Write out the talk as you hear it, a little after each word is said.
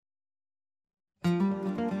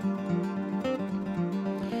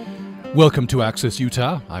Welcome to Access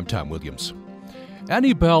Utah. I'm Tom Williams.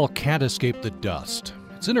 Annie Bell can't escape the dust.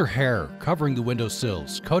 It's in her hair, covering the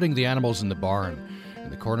windowsills, coating the animals in the barn,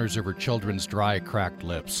 and the corners of her children's dry, cracked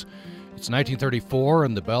lips. It's 1934,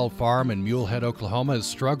 and the Bell farm in Mulehead, Oklahoma is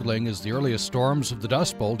struggling as the earliest storms of the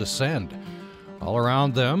Dust Bowl descend. All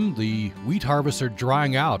around them, the wheat harvests are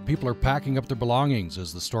drying out. People are packing up their belongings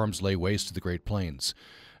as the storms lay waste to the Great Plains.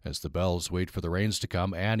 As the Bells wait for the rains to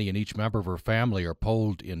come, Annie and each member of her family are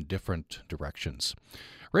pulled in different directions.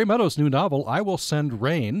 Ray Meadows' new novel, I Will Send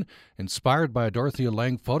Rain, inspired by a Dorothea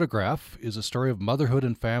Lange photograph, is a story of motherhood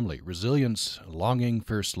and family, resilience, longing,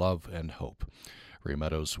 fierce love, and hope. Ray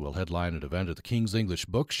Meadows will headline an event at the King's English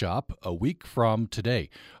Bookshop a week from today,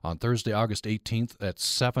 on Thursday, August 18th at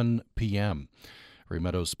 7 p.m. Ray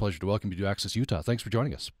Meadows, pleasure to welcome you to Access Utah. Thanks for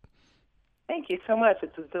joining us. Thank you so much.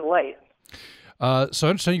 It's a delight. So I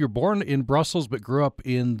understand you were born in Brussels but grew up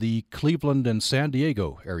in the Cleveland and San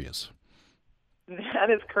Diego areas. That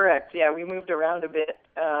is correct. Yeah, we moved around a bit.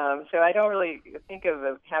 So I don't really think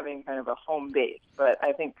of having kind of a home base, but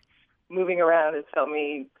I think moving around has helped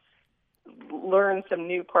me learn some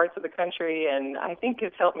new parts of the country, and I think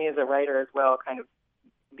it's helped me as a writer as well, kind of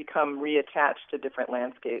become reattached to different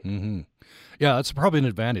landscapes. Mm-hmm. Yeah, that's probably an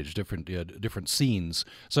advantage, different scenes.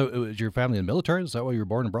 So is your family in the military? Is that why you were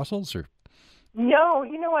born in Brussels? Or? No,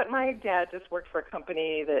 you know what? My dad just worked for a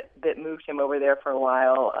company that moved him over there for a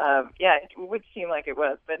while. Yeah, it would seem like it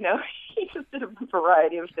was, but no, he just did a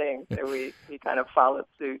variety of things, so we kind of followed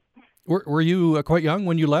suit. Were you quite young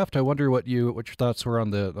when you left? I wonder what your thoughts were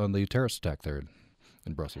on the terrorist attack there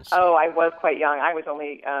in Brussels. Oh, I was quite young. I was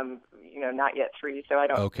only not yet 3, so I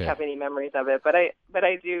don't have any memories of it. But I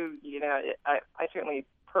do, I certainly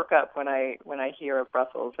perk up when I hear of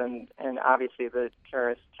Brussels, and obviously the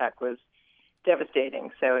terrorist attack was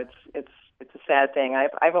devastating. So it's a sad thing.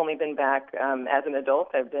 I've only been back as an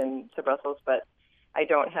adult. I've been to Brussels, but I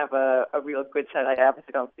don't have a real good sense. I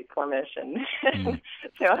obviously don't speak Flemish, and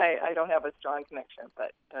so I don't have a strong connection.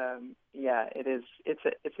 But yeah, it's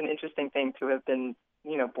an interesting thing to have been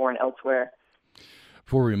born elsewhere.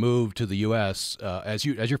 Before we moved to the U.S., as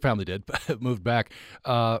your family did, moved back,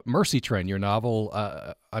 Mercy Train, your novel,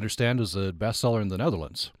 I understand, is a bestseller in the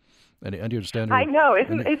Netherlands. And do you understand? I know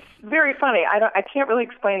it's very funny. I can't really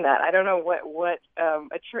explain that. I don't know what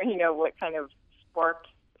kind of sparked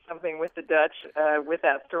something with the Dutch with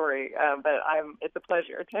that story. But it's a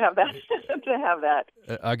pleasure to have that.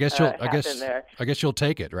 I guess you'll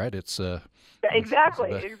take it, right? It's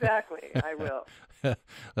exactly. I will.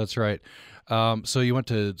 That's right. So you went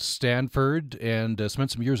to Stanford and spent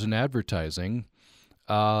some years in advertising.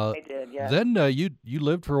 I did, yeah. Then you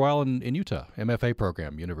lived for a while in Utah, MFA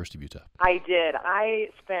program, University of Utah. I did. I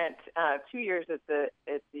spent 2 years at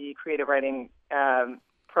the creative writing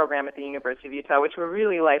program at the University of Utah, which were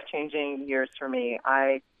really life-changing years for me.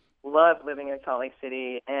 I loved living in Salt Lake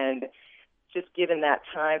City, and just given that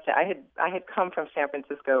time, I had come from San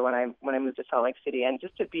Francisco when I moved to Salt Lake City, and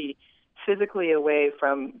just to be physically away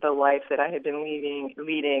from the life that I had been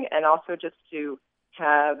leading, and also just to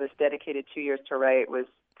have this dedicated 2 years to write was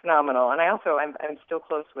phenomenal. And I'm still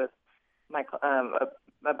close with my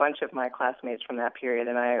a bunch of my classmates from that period,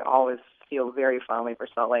 and I always feel very fondly for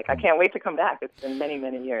Salt Lake. I can't wait to come back. It's been many,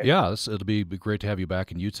 many years. Yeah, it'll be great to have you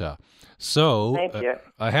back in Utah. So thank you.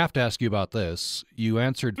 I have to ask you about this. You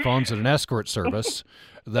answered phones at an escort service.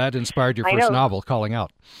 That inspired your first novel, Calling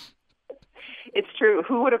Out. It's true.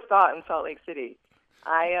 Who would have thought in Salt Lake City?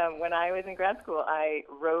 When I was in grad school, I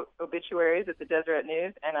wrote obituaries at the Deseret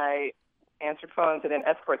News, and I answered phones at an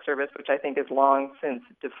escort service, which I think is long since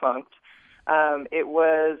defunct. It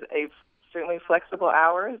was certainly flexible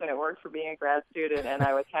hours, and it worked for being a grad student, and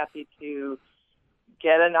I was happy to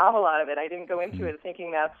get a novel out of it. I didn't go into it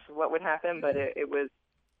thinking that's what would happen, but it was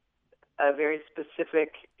a very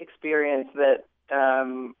specific experience that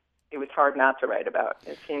it was hard not to write about.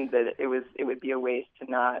 It seemed that it would be a waste to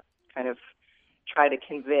not kind of try to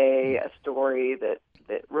convey a story that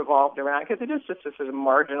revolved around, because it is just a sort of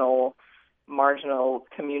marginal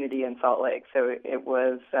community in Salt Lake. So it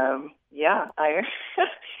was,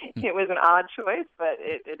 it was an odd choice, but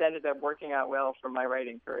it ended up working out well for my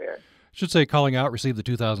writing career. I should say Calling Out received the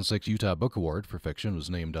 2006 Utah Book Award for fiction, was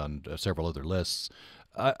named on several other lists.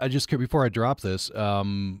 I just, before I drop this,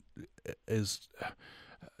 is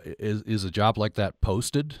a job like that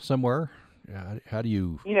posted somewhere? How do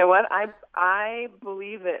you? You know what? I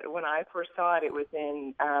believe that when I first saw it, it was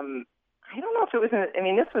in. I don't know if it was in. I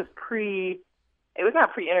mean, this was It was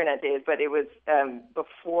not pre-internet days, but it was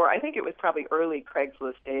before. I think it was probably early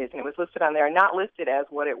Craigslist days, and it was listed on there, not listed as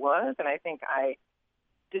what it was. And I think I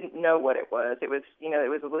didn't know what it was. It was,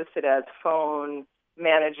 it was listed as phone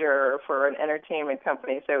manager for an entertainment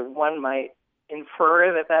company, so one might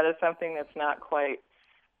infer that that is something that's not quite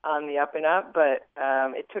on the up and up, but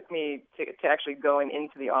it took me to actually going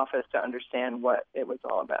into the office to understand what it was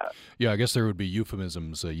all about. Yeah, I guess there would be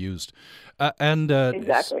euphemisms used.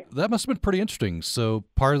 Exactly. That must have been pretty interesting. So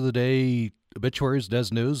part of the day, obituaries, des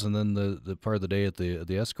news, and then the part of the day at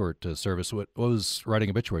the escort service. What was writing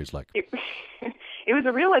obituaries like? It was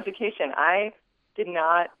a real education. I did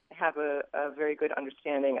not have a very good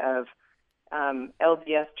understanding of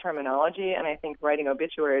LDS terminology, and I think writing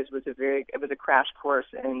obituaries was a crash course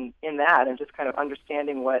in that, and just kind of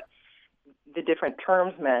understanding what the different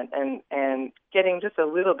terms meant, and getting just a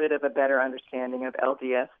little bit of a better understanding of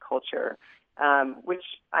LDS culture, which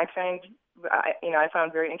I found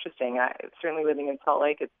very interesting. Certainly living in Salt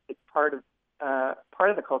Lake, it's part of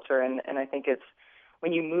the culture, and I think it's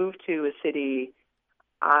when you move to a city.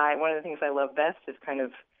 One of the things I love best is kind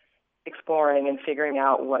of exploring and figuring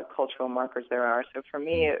out what cultural markers there are. So for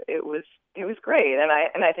me, it was great, and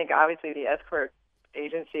I think obviously the escort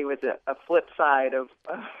agency was a flip side of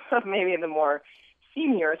maybe the more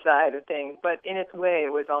senior side of things, but in its way,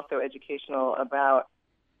 it was also educational about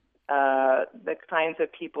the kinds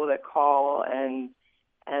of people that call and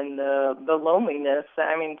the loneliness.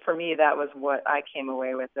 I mean, for me, that was what I came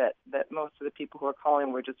away with, that most of the people who were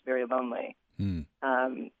calling were just very lonely.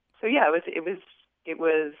 So yeah, it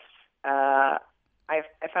was. I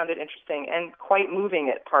found it interesting and quite moving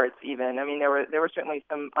at parts. Even, I mean, there were certainly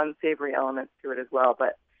some unsavory elements to it as well,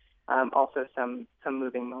 but also some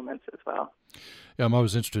moving moments as well. Yeah, I'm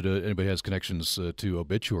always interested. Anybody has connections to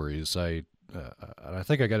obituaries? I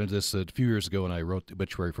think I got into this a few years ago when I wrote the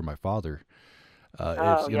obituary for my father.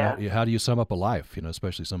 How do you sum up a life?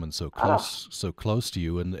 Especially someone so close to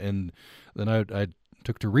you, and then I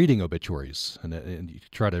took to reading obituaries, and you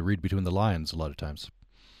try to read between the lines a lot of times.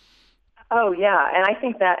 Oh yeah, and I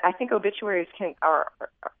think obituaries can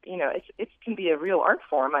can be a real art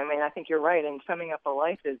form. I mean, I think you're right, and summing up a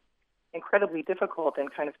life is incredibly difficult, and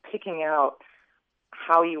kind of picking out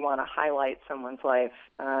how you want to highlight someone's life.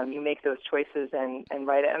 You make those choices and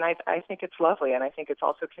write it, and I think it's lovely, and I think it's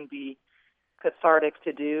also can be cathartic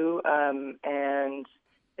to do, and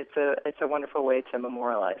it's a wonderful way to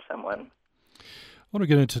memorialize someone. I want to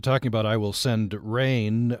get into talking about I Will Send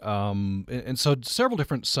Rain, and so several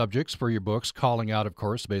different subjects for your books, calling out, of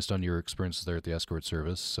course, based on your experiences there at the escort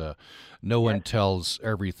service. No One Tells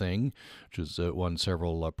Everything, which has won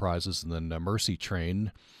several prizes, and then Mercy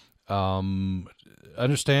Train.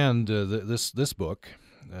 Understand this book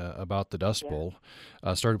about the Dust Bowl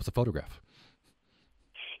started with a photograph.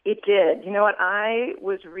 It did. You know what? I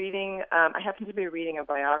was reading, I happened to be reading a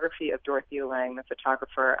biography of Dorothea Lange, the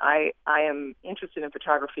photographer. I am interested in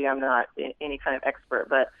photography. I'm not any kind of expert,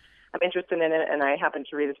 but I'm interested in it, and I happened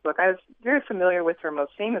to read this book. I was very familiar with her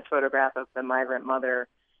most famous photograph of the migrant mother,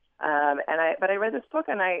 but I read this book,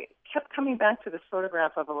 and I kept coming back to this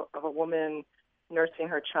photograph of a woman nursing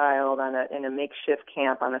her child in a makeshift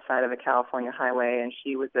camp on the side of a California highway, and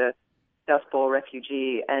she was a Dust Bowl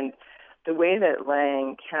refugee. And the way that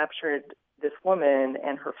Lange captured this woman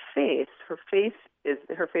and her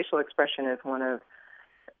facial expression is one of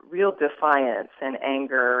real defiance and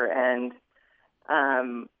anger. And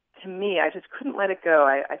to me, I just couldn't let it go.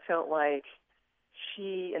 I felt like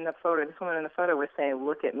this woman in the photo was saying,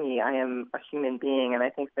 "Look at me, I am a human being." And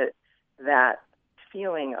I think that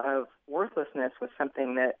feeling of worthlessness was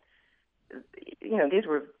something that, these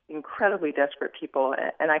were incredibly desperate people.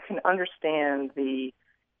 And I can understand the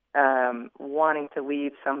wanting to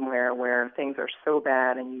leave somewhere where things are so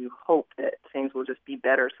bad and you hope that things will just be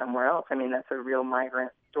better somewhere else. I mean, that's a real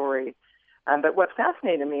migrant story. But what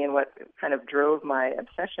fascinated me and what kind of drove my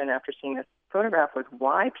obsession after seeing this photograph was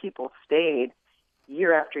why people stayed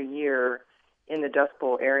year after year in the Dust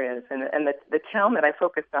Bowl areas. And the town that I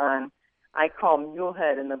focused on, I call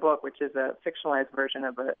Mulehead in the book, which is a fictionalized version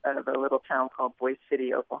of a little town called Boise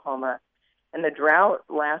City, Oklahoma. And the drought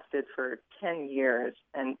lasted for 10 years,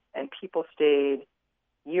 and people stayed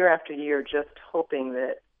year after year just hoping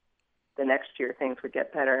that the next year things would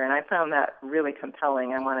get better. And I found that really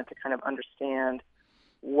compelling. I wanted to kind of understand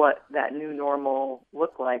what that new normal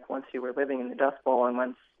looked like once you were living in the Dust Bowl and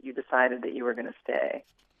once you decided that you were going to stay.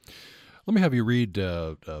 Let me have you read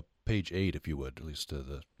page 8, if you would, at least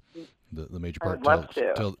the major part. I'd love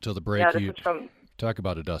to. Till the break. Yeah, this is from... Talk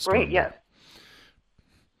about a dust storm. Great, yes.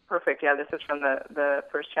 Perfect. Yeah, this is from the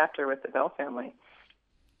first chapter with the Bell family.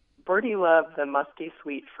 Birdie loved the musty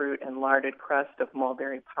sweet fruit and larded crust of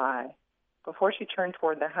mulberry pie. Before she turned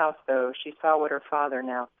toward the house, though, she saw what her father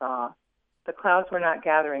now saw. The clouds were not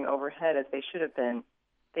gathering overhead as they should have been.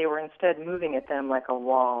 They were instead moving at them like a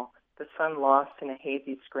wall, the sun lost in a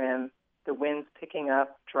hazy scrim, the winds picking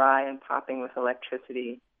up, dry and popping with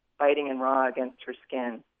electricity, biting and raw against her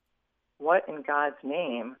skin. What in God's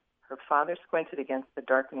name? Her father squinted against the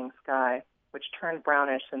darkening sky, which turned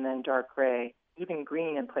brownish and then dark gray, even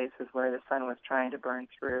green in places where the sun was trying to burn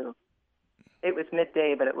through. It was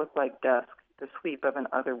midday, but it looked like dusk, the sweep of an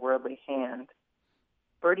otherworldly hand.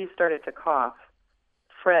 Birdie started to cough.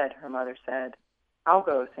 Fred, her mother said. I'll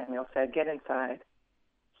go, Samuel said. Get inside.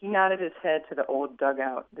 He nodded his head to the old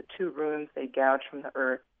dugout, the 2 rooms they gouged from the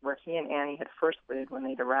earth, where he and Annie had first lived when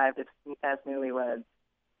they'd arrived as newlyweds.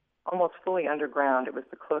 Almost fully underground, it was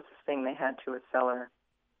the closest thing they had to a cellar.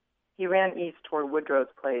 He ran east toward Woodrow's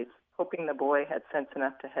place, hoping the boy had sense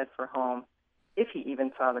enough to head for home, if he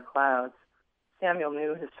even saw the clouds. Samuel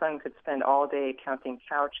knew his son could spend all day counting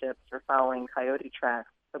cow chips or following coyote tracks,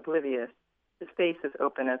 oblivious, his face as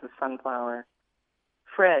open as a sunflower.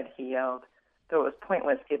 Fred, he yelled, though it was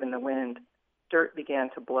pointless given the wind. Dirt began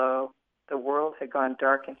to blow. The world had gone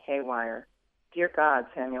dark and haywire. Dear God,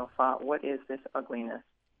 Samuel thought, what is this ugliness?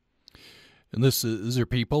 And these are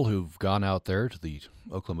people who've gone out there to the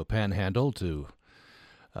Oklahoma Panhandle to,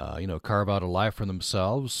 carve out a life for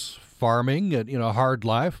themselves, farming, a hard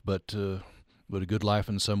life, but a good life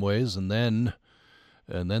in some ways, and then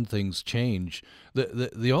things change.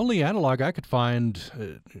 The only analog I could find,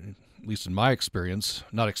 at least in my experience,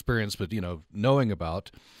 not experience, but knowing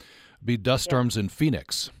about, be dust storms in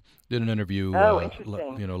Phoenix. Did an interview,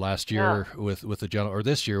 last year with a gentleman, or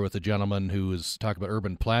this year with a gentleman who was talking about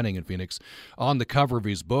urban planning in Phoenix. On the cover of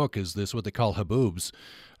his book is this what they call haboobs,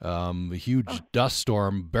 a huge dust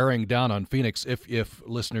storm bearing down on Phoenix. If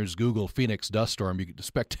listeners Google Phoenix dust storm, you get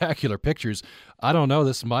spectacular pictures. I don't know.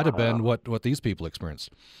 This might have been what these people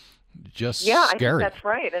experienced. Just scary. I think that's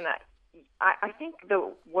right, and I think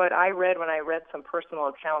what I read when I read some personal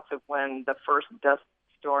accounts of when the first dust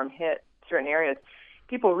storm hit certain areas.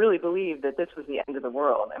 People really believed that this was the end of the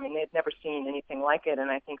world. I mean, they'd never seen anything like it,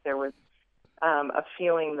 and I think there was a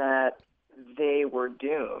feeling that they were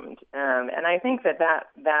doomed. And I think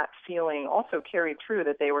that feeling also carried through,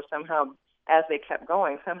 that they were somehow, as they kept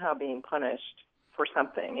going, somehow being punished for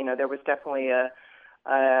something. There was definitely a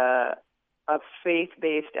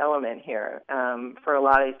faith-based element here for a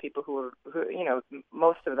lot of these people who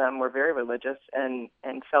most of them were very religious and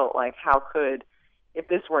felt like, how could, if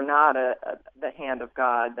this were not the hand of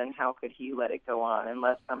God, then how could he let it go on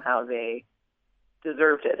unless somehow they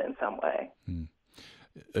deserved it in some way?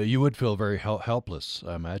 You would feel very helpless,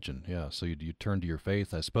 I imagine. Yeah, so you turn to your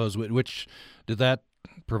faith, I suppose. Which did that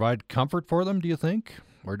provide comfort for them, do you think?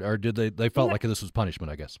 Or did they felt like this was punishment,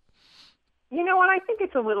 I guess? You know what? I think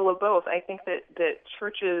it's a little of both. I think that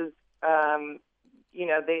churches,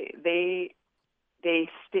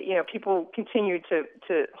 people continued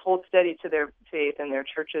to hold steady to their faith and their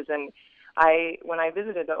churches. And when I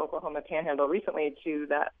visited the Oklahoma Panhandle recently to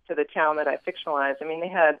the town that I fictionalized, I mean, they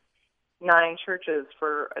had 9 churches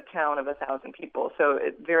for a town of 1,000 people. So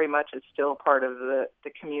it very much is still part of the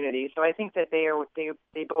community. So I think that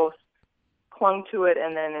they both clung to it,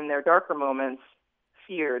 and then in their darker moments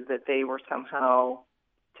feared that they were somehow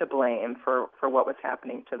to blame for what was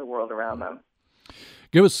happening to the world around them.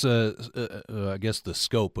 Give us, I guess, the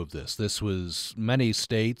scope of this. This was many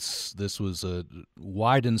states. This was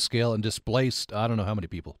wide in scale and displaced I don't know how many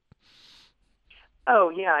people. Oh,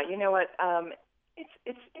 yeah. You know what?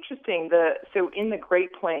 It's interesting. So in the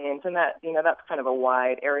Great Plains, and that's kind of a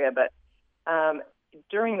wide area, but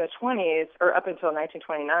during the 20s, or up until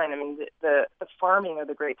 1929, I mean, the farming of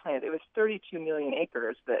the Great Plains, it was 32 million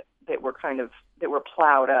acres that were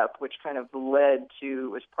plowed up, which kind of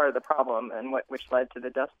was part of the problem, and which led to the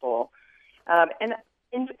Dust Bowl. And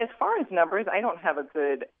as far as numbers, I don't have a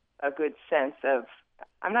good sense of.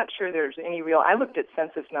 I'm not sure there's any real. I looked at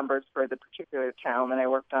census numbers for the particular town that I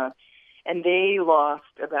worked on, and they lost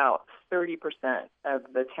about 30% of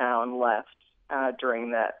the town left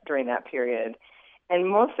during that period. And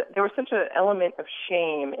there was such an element of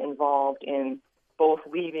shame involved in both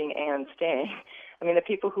leaving and staying. I mean, the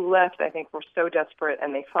people who left, I think, were so desperate,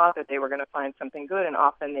 and they thought that they were going to find something good, and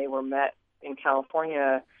often they were met in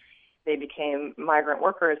California. They became migrant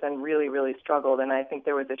workers and really, really struggled, and I think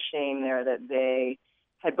there was a shame there that they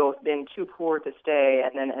had both been too poor to stay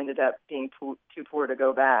and then ended up being too poor to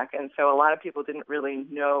go back. And so a lot of people didn't really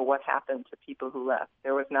know what happened to people who left.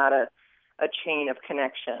 There was not a chain of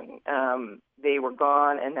connection. They were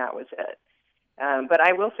gone, and that was it. But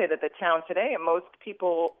I will say that the town today, most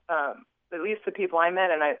people, at least the people I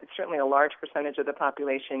met, and certainly a large percentage of the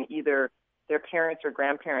population, either their parents or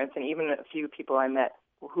grandparents, and even a few people I met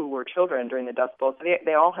who were children during the Dust Bowl, so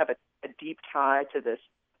they all have a deep tie to this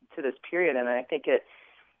period, and I think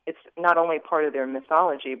it's not only part of their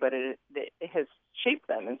mythology, but it has shaped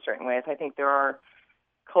them in certain ways. I think there are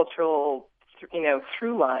cultural,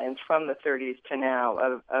 through lines from the 30s to now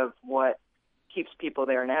of what keeps people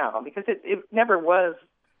there now, because it never was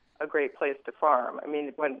a great place to farm. I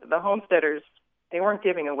mean, when the homesteaders, they weren't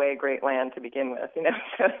giving away great land to begin with,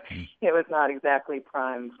 so it was not exactly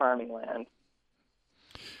prime farming land.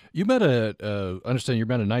 You met I understand you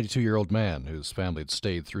met a 92-year-old man whose family had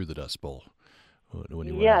stayed through the Dust Bowl when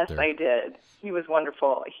you went out there. Yes, I did. He was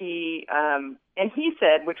wonderful. He and he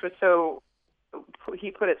said, which was so,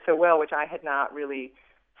 he put it so well, which I had not really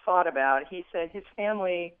thought about. He said his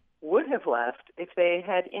family would have left if they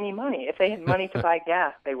had any money. If they had money to buy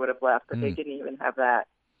gas, they would have left, but they didn't even have that.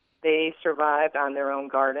 They survived on their own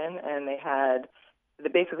garden, and they had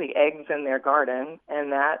basically eggs in their garden,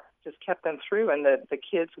 and that just kept them through. And the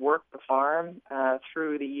kids worked the farm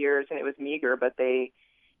through the years, and it was meager, but they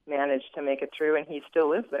managed to make it through, and he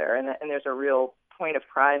still lives there. And there's a real point of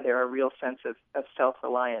pride there, a real sense of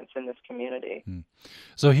self-reliance in this community.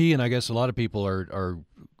 So he, and I guess a lot of people are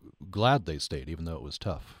glad they stayed, even though it was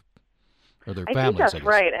tough. Or their families, I think that's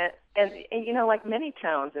right. And like many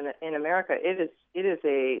towns in America,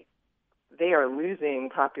 they are losing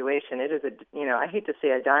population. It is I hate to say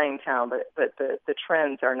a dying town, but the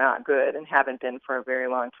trends are not good and haven't been for a very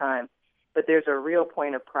long time. But there's a real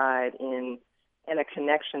point of pride in a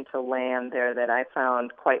connection to land there that I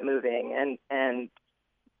found quite moving. And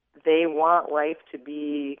they want life to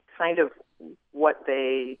be kind of what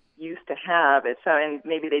they used to have. And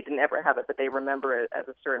maybe they didn't ever have it, but they remember it as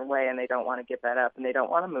a certain way, and they don't want to give that up, and they don't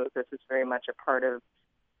want to move. This is very much a part of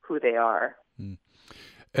who they are.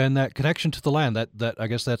 And that connection to the land, that I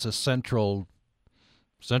guess that's a central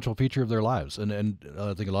feature of their lives. And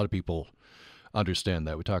I think a lot of people understand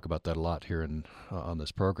that. We talk about that a lot here on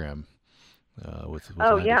this program. With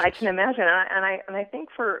I can imagine, and I think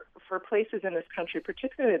for places in this country,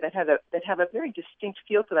 particularly that have a very distinct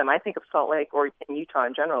feel to them, I think of Salt Lake or in Utah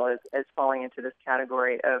in general as falling into this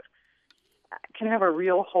category of can have a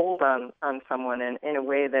real hold on someone in a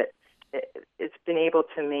way that it's been able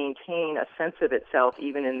to maintain a sense of itself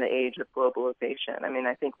even in the age of globalization. I mean,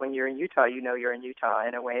 I think when you're in Utah, you're in Utah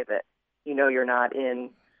in a way that you're not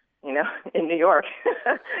in New York.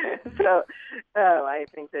 So I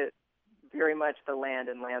think that very much the land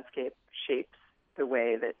and landscape shapes the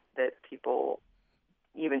way that people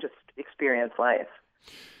even just experience life.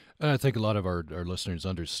 And I think a lot of our listeners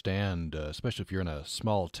understand, especially if you're in a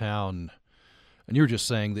small town, and you were just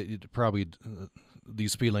saying that you'd probably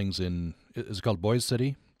these feelings is it called Boise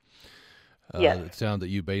City? Yes. The town that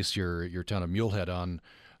you base your town of Mulehead on.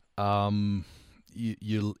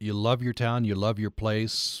 You love your town, you love your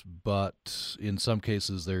place, but in some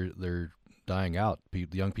cases they're dying out. The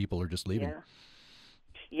young people are just leaving.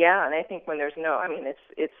 Yeah, and I think when there's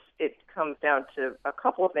it comes down to a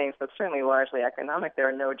couple of things, but certainly largely economic. There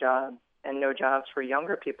are no jobs and no jobs for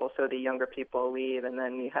younger people, so the younger people leave, and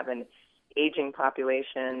then you have an aging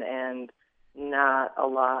population and not a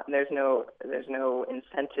lot. There's no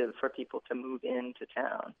incentive for people to move into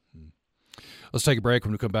town. Let's take a break.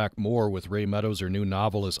 When we come back, more with Ray Meadows. Her new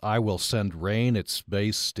novel is I Will Send Rain. It's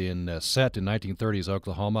set in 1930s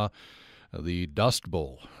Oklahoma. The Dust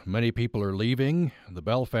Bowl. Many people are leaving. The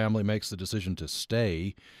Bell family makes the decision to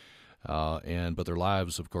stay, but their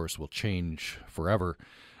lives, of course, will change forever.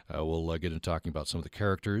 We'll get into talking about some of the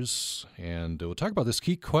characters, and we'll talk about this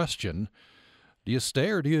key question: do you stay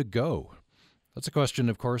or do you go? That's a question,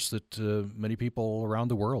 of course, that many people around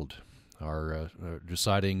the world are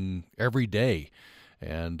deciding every day.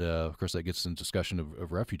 And, of course, that gets into discussion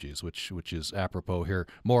of refugees, which is apropos here.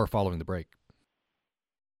 More following the break.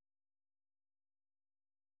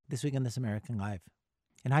 This week on This American Life.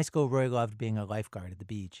 In high school, Roy loved being a lifeguard at the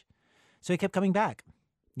beach. So he kept coming back,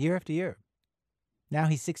 year after year. Now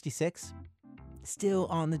he's 66, still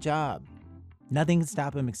on the job. Nothing can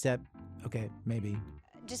stop him except, okay, maybe.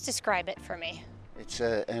 Just describe it for me. It's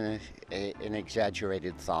an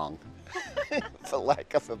exaggerated thong, for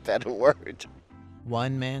lack of a better word.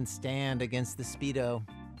 One man stand against the Speedo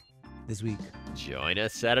this week. Join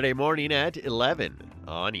us Saturday morning at 11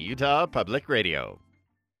 on Utah Public Radio.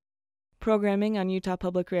 Programming on Utah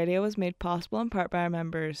Public Radio is made possible in part by our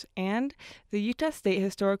members and the Utah State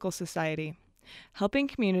Historical Society, helping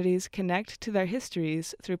communities connect to their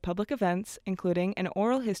histories through public events, including an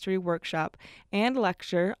oral history workshop and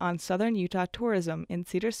lecture on southern Utah tourism in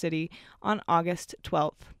Cedar City on August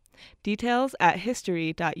 12th. Details at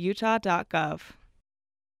history.utah.gov.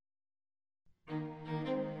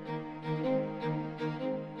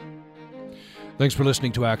 Thanks for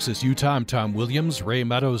listening to Access Utah. I'm Tom Williams. Ray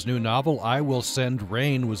Meadows' new novel, I Will Send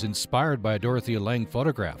Rain, was inspired by a Dorothea Lange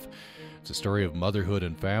photograph. It's a story of motherhood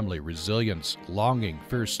and family, resilience, longing,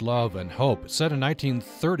 fierce love, and hope. It's set in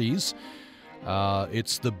 1930s.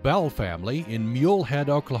 It's the Bell family in Mulehead,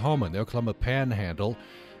 Oklahoma, in the Oklahoma Panhandle,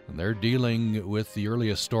 and they're dealing with the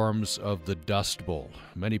earliest storms of the Dust Bowl.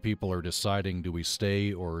 Many people are deciding, do we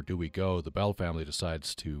stay or do we go? The Bell family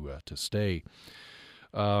decides to stay.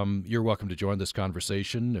 You're welcome to join this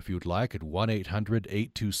conversation if you'd like at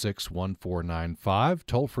 1-800-826-1495,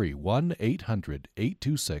 toll free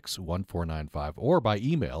 1-800-826-1495, or by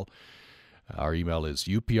email. Our email is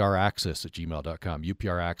upraccess@gmail.com,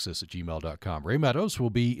 upraccess@gmail.com. Ray Meadows will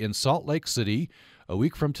be in Salt Lake City a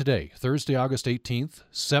week from today, Thursday, August 18th,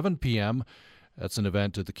 7 p.m. That's an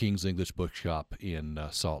event at the King's English Bookshop in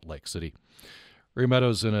Salt Lake City. Ray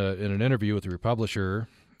Meadows, in an interview with your publisher,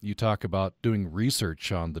 you talk about doing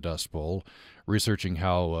research on the Dust Bowl, researching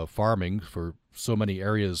how farming for so many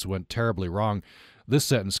areas went terribly wrong. This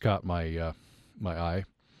sentence caught my eye.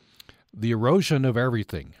 The erosion of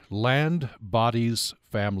everything: land, bodies,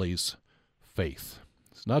 families, faith.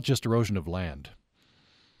 It's not just erosion of land.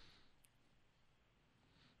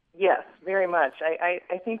 Yes, very much. I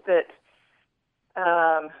think that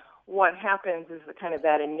what happens is the kind of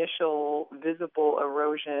that initial visible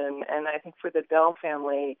erosion, and I think for the Bell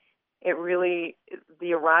family,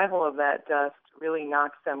 the arrival of that dust really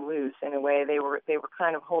knocks them loose in a way. They were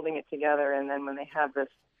kind of holding it together, and then when they have this,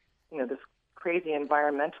 this crazy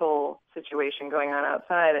environmental situation going on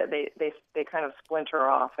outside, they kind of splinter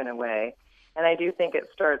off in a way. And I do think it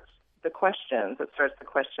starts the questions. It starts the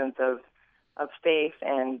questions of faith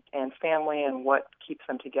and family and what keeps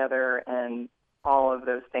them together and all of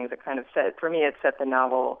those things. It kind of set the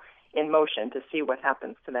novel in motion to see what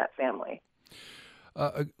happens to that family.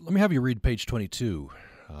 Let me have you read page 22,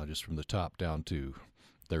 just from the top down to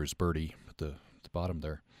there's Birdie at the bottom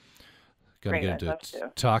there. Got to get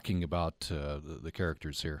into talking about the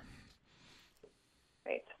characters here.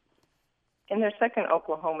 Right. In their second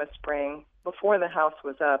Oklahoma spring, before the house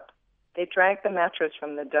was up, they dragged the mattress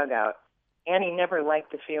from the dugout. Annie never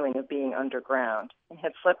liked the feeling of being underground and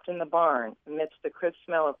had slept in the barn amidst the crisp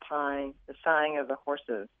smell of pine, the sighing of the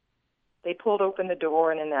horses. They pulled open the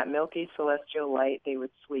door, and in that milky celestial light they would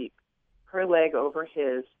sleep, her leg over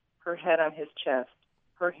his, her head on his chest,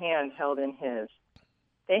 her hand held in his.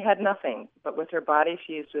 They had nothing, but with her body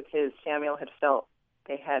fused with his, Samuel had felt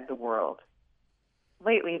they had the world.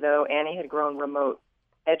 Lately, though, Annie had grown remote,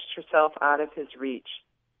 edged herself out of his reach.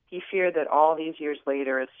 He feared that all these years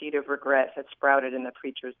later a seed of regret had sprouted in the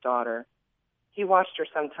preacher's daughter. He watched her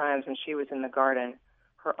sometimes when she was in the garden,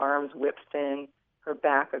 her arms whipped thin, her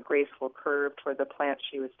back a graceful curve toward the plants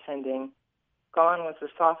she was tending. Gone was the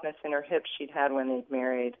softness in her hips she'd had when they'd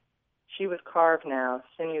married. She was carved now,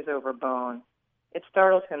 sinews over bone. It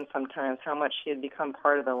startled him sometimes how much she had become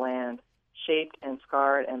part of the land, shaped and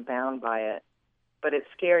scarred and bound by it. But it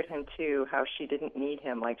scared him, too, how she didn't need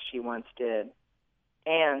him like she once did.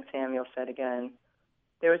 "Anne," Samuel said again.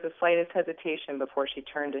 There was the slightest hesitation before she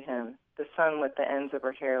turned to him. The sun lit the ends of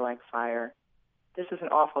her hair like fire. "This is an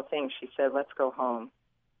awful thing," she said. "Let's go home."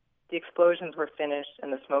 The explosions were finished,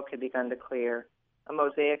 and the smoke had begun to clear. A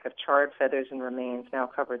mosaic of charred feathers and remains now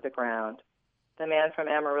covered the ground. The man from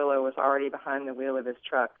Amarillo was already behind the wheel of his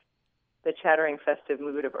truck. The chattering festive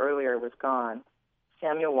mood of earlier was gone.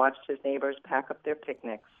 Samuel watched his neighbors pack up their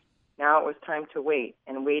picnics. Now it was time to wait,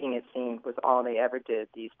 and waiting, it seemed, was all they ever did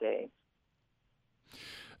these days.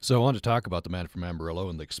 So I want to talk about the man from Amarillo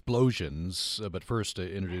and the explosions, but first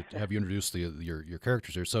have you introduce your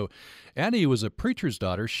characters here. So Annie was a preacher's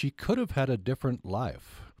daughter. She could have had a different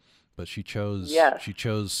life, but she chose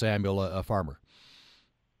Samuel, a farmer.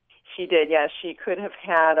 She did, yes. She could have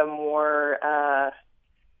had a more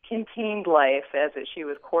contained life, as she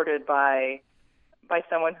was courted by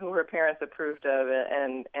someone who her parents approved of,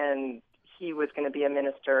 and he was going to be a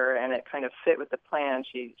minister, and it kind of fit with the plan.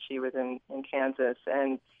 She was in Kansas,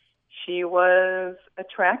 and she was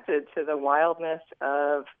attracted to the wildness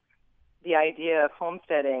of the idea of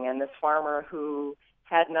homesteading and this farmer who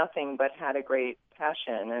had nothing but had a great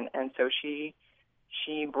passion, and so she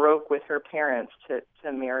broke with her parents to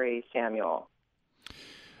marry Samuel.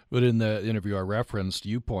 But in the interview I referenced,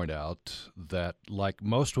 you point out that, like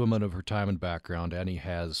most women of her time and background, Annie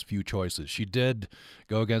has few choices. She did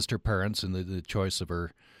go against her parents in the choice of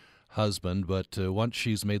her husband, but once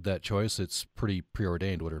she's made that choice, it's pretty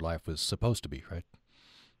preordained what her life was supposed to be, right?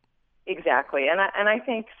 Exactly. And I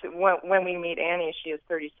think when we meet Annie, she is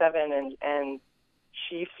 37, and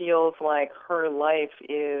she feels like her life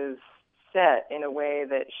is set in a way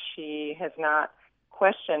that she has not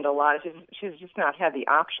questioned a lot. She's just not had the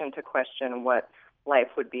option to question what life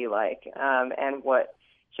would be like, and what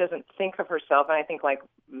she doesn't think of herself. And I think, like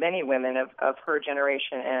many women of her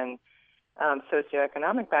generation and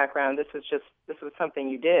socioeconomic background, this was something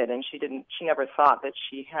you did, and she never thought that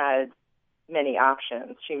she had many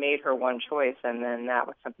options. She made her one choice, and then that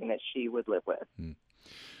was something that she would live with.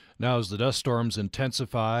 Now, as the dust storms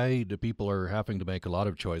intensify, the people are having to make a lot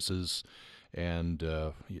of choices, and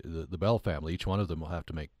the Bell family, each one of them will have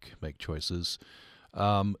to make choices.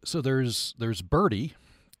 So there's Birdie,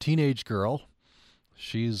 teenage girl.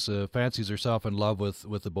 She's fancies herself in love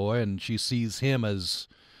with the boy, and she sees him as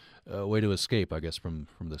a way to escape, I guess, from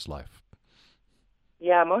this life.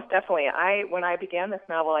 Yeah, most definitely. When I began this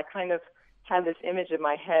novel, I kind of had this image in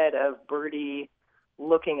my head of Birdie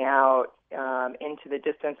looking out into the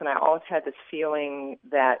distance, and I always had this feeling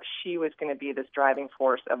that she was going to be this driving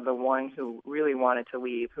force of the one who really wanted to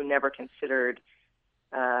leave, who never considered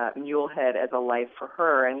Mulehead as a life for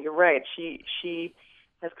her. And you're right, she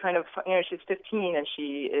has kind of, she's 15 and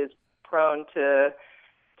she is prone to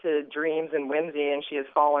dreams and whimsy, and she has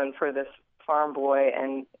fallen for this farm boy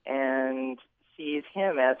and sees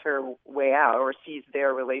him as her way out, or sees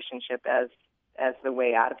their relationship as the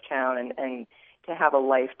way out of town, and to have a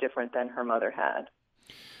life different than her mother had.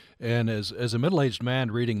 And as a middle-aged man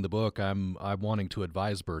reading the book, I'm wanting to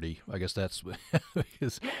advise Birdie. I guess that's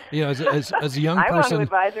because, as a young person, I want to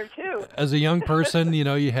advise her too. As a young person,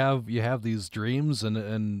 you have these dreams,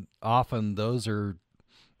 and often those are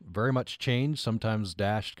very much changed, sometimes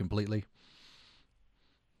dashed completely.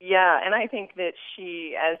 Yeah, and I think that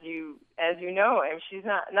she, as you know, she's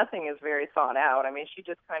nothing is very thought out. I mean, she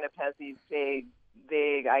just kind of has these vague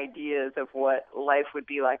ideas of what life would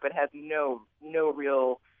be like, but has no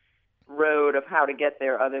real road of how to get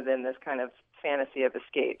there other than this kind of fantasy of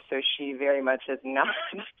escape. So she very much has not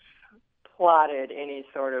plotted any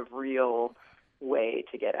sort of real way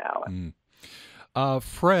to get out.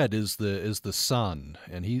 Fred is the son,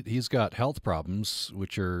 and he's got health problems,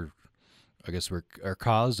 which are, I guess, are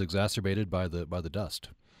caused, exacerbated by the dust.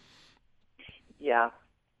 Yeah,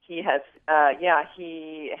 he has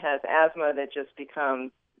asthma that just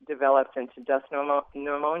develops into dust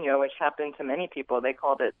pneumonia, which happened to many people. They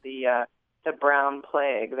called it the brown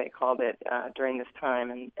plague. They called it during this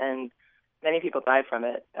time, and many people died from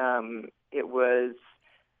it. It was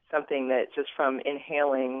something that just from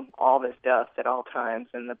inhaling all this dust at all times,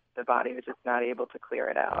 and the body was just not able to clear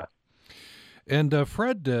it out. And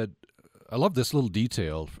Fred, I love this little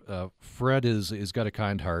detail. Fred is got a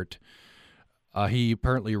kind heart. He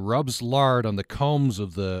apparently rubs lard on the combs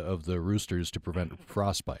of the roosters to prevent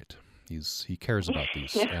frostbite. He cares about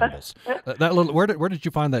these animals. That little where did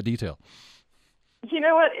you find that detail? You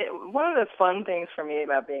know what? One of the fun things for me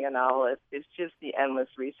about being a novelist is just the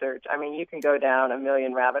endless research. I mean, you can go down a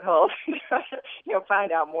million rabbit holes,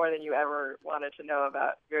 find out more than you ever wanted to know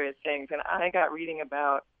about various things. And I got reading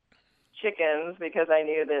about chickens because I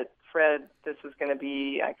knew that Fred, this was going to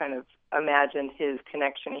be, I kind of imagined his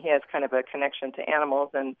connection. He has kind of a connection to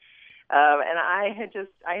animals, and I had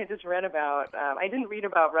just read about. I didn't read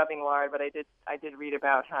about rubbing lard, but I did read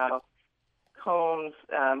about how combs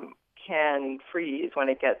can freeze when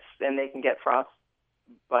and they can get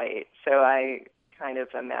frostbite. So I kind of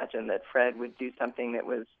imagined that Fred would do something that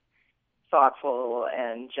was thoughtful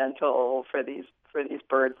and gentle for these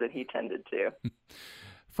birds that he tended to.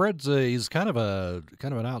 Fred's he's kind of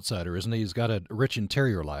an outsider, isn't he? He's got a rich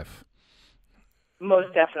interior life.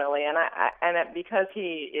 Most definitely, and because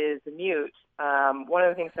he is mute, one of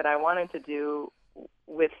the things that I wanted to do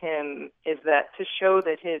with him is that to show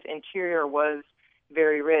that his interior was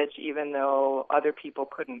very rich, even though other people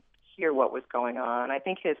couldn't hear what was going on. I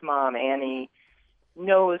think his mom Annie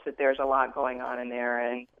knows that there's a lot going on in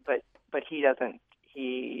there, but he doesn't.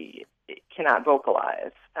 He cannot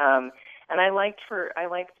vocalize. And I liked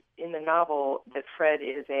in the novel that Fred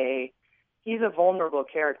he's a vulnerable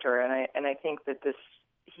character, and I think that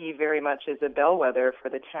he very much is a bellwether for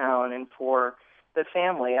the town and for the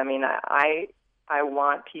family. I mean, I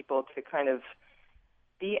want people to kind of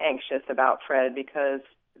be anxious about Fred because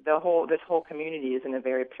this whole community is in a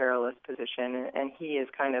very perilous position, and he is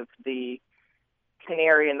kind of the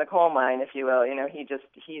canary in the coal mine, if you will.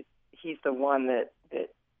 He's the one that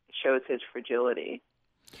shows his fragility.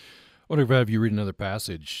 I wonder if I have you read another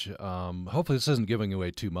passage. Hopefully this isn't giving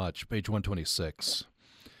away too much. Page 126.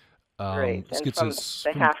 Great. And from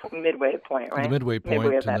the midway point, right? The midway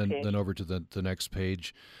point, and then over to the next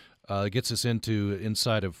page. It gets us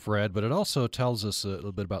inside of Fred, but it also tells us a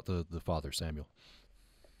little bit about the father, Samuel.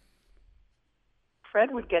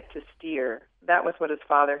 Fred would get to steer. That was what his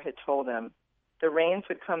father had told him. The rains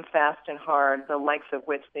would come fast and hard, the likes of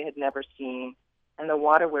which they had never seen, and the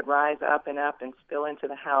water would rise up and spill into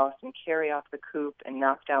the house and carry off the coop and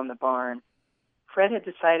knock down the barn. Fred had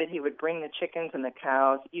decided he would bring the chickens and the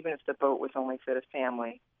cows, even if the boat was only for the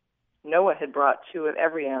family. Noah had brought 2 of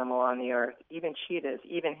every animal on the earth, even cheetahs,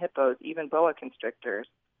 even hippos, even boa constrictors.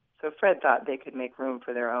 So Fred thought they could make room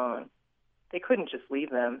for their own. They couldn't just leave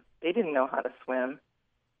them. They didn't know how to swim.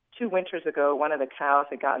 2 winters ago, one of the cows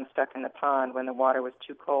had gotten stuck in the pond when the water was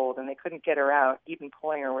too cold, and they couldn't get her out, even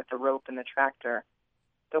pulling her with the rope and the tractor.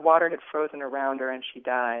 The water had frozen around her, and she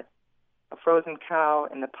died. A frozen cow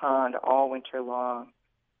in the pond all winter long.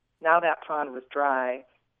 Now that pond was dry.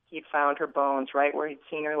 He'd found her bones right where he'd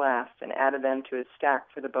seen her last and added them to his stack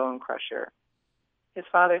for the bone crusher. His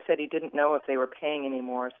father said he didn't know if they were paying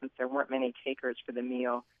anymore since there weren't many takers for the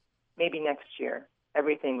meal. Maybe next year.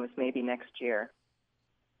 Everything was maybe next year.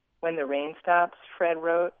 When the rain stops, Fred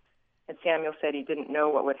wrote, and Samuel said he didn't know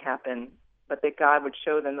what would happen, but that God would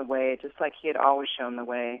show them the way, just like he had always shown the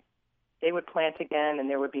way. They would plant again, and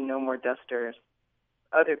there would be no more dusters.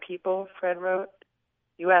 Other people, Fred wrote.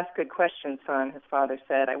 You ask good questions, son, his father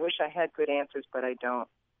said. I wish I had good answers, but I don't.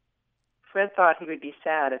 Fred thought he would be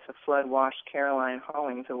sad if the flood washed Caroline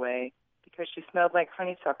Hollings away, because she smelled like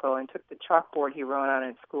honeysuckle and took the chalkboard he wrote on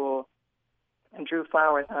in school and drew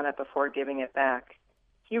flowers on it before giving it back.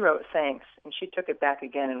 He wrote thanks, and she took it back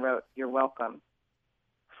again and wrote, you're welcome.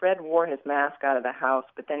 Fred wore his mask out of the house,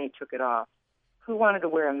 but then he took it off. Who wanted to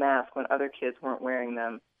wear a mask when other kids weren't wearing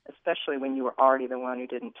them, especially when you were already the one who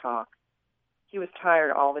didn't talk? He was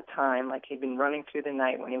tired all the time, like he'd been running through the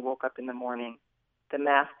night when he woke up in the morning. The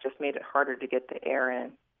mask just made it harder to get the air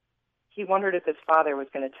in. He wondered if his father was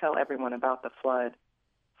going to tell everyone about the flood.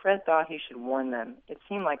 Fred thought he should warn them. It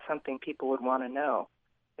seemed like something people would want to know.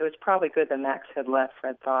 It was probably good that Max had left,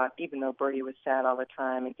 Fred thought, even though Birdie was sad all the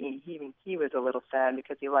time, and even he was a little sad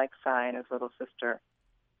because he liked Cy and his little sister.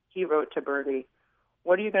 He wrote to Birdie,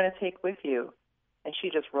 what are you going to take with you? And she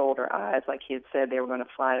just rolled her eyes like he had said they were going to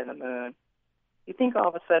fly to the moon. You think all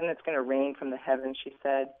of a sudden it's going to rain from the heavens, she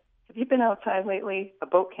said. Have you been outside lately? A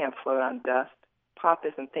boat can't float on dust. Pop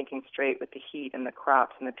isn't thinking straight with the heat and the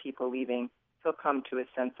crops and the people leaving. He'll come to his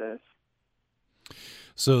senses.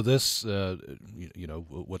 So this,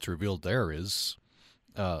 what's revealed there is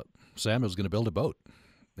Samuel's going to build a boat.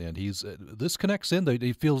 And this connects in that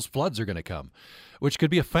he feels floods are going to come, which could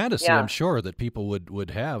be a fantasy, yeah. I'm sure, that people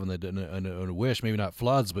would have and a wish, maybe not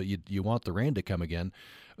floods, but you want the rain to come again.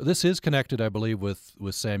 This is connected, I believe, with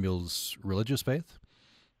Samuel's religious faith.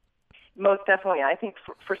 Most definitely. I think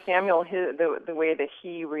for Samuel, the way that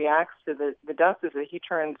he reacts to the dust is that he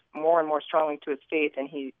turns more and more strongly to his faith, and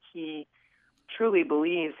he truly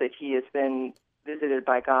believes that he has been visited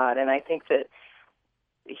by God. And I think that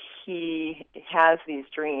he has these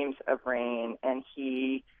dreams of rain, and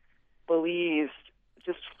he believes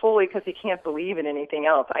just fully because he can't believe in anything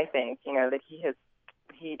else. I think that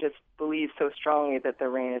he just believes so strongly that the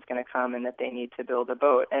rain is going to come and that they need to build a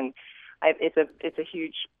boat. And it's a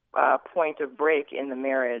huge point of break in the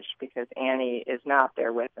marriage because Annie is not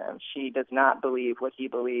there with him. She does not believe what he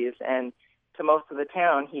believes, and to most of the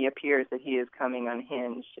town, he appears that he is coming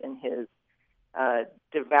unhinged in his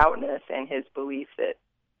devoutness and his belief that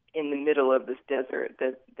in the middle of this desert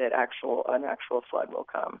that an actual flood will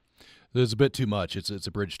come. There's a bit too much. It's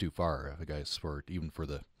a bridge too far, I guess, even for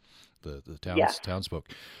the townsfolk.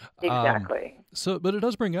 Exactly. But it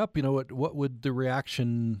does bring up, what would the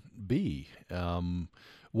reaction be?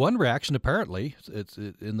 One reaction, apparently, it's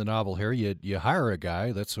in the novel here. You hire a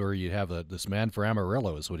guy. That's where you have this man for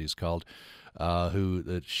Amarillo, is what he's called,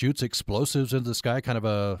 who shoots explosives into the sky, kind of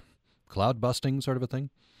a cloud busting sort of a thing.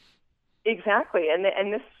 Exactly, and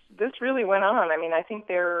this really went on. I mean, I think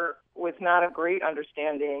there was not a great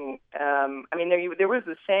understanding. There was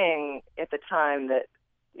a saying at the time that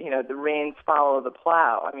the rains follow the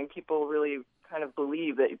plow. I mean, people really kind of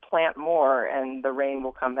believe that you plant more and the rain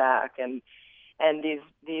will come back, and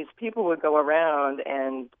these people would go around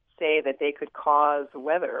and say that they could cause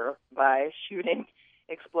weather by shooting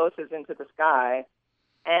explosives into the sky,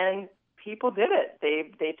 and people did it.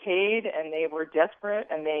 They paid, and they were desperate,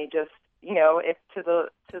 and they just if to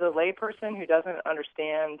the layperson who doesn't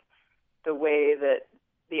understand the way that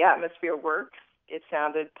the atmosphere works, it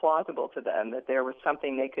sounded plausible to them that there was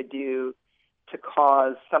something they could do to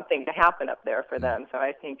cause something to happen up there for them. So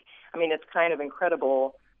it's kind of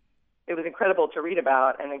incredible. It was incredible to read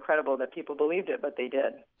about and incredible that people believed it, but they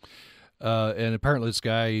did. And apparently this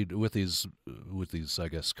guy with these, I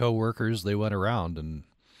guess, co-workers, they went around and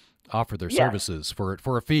offered their services for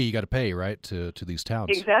a fee. You got to pay, right, to these towns.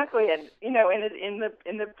 Exactly. And,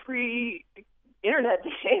 in the internet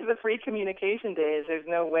days, the free communication days, there's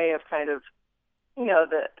no way of kind of,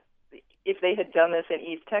 if they had done this in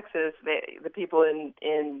East Texas, the people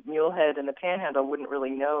in Mulehead and the Panhandle wouldn't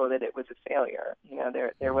really know that it was a failure.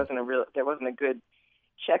 There wasn't a good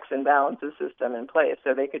checks and balances system in place,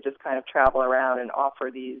 so they could just kind of travel around and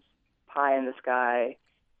offer these pie in the sky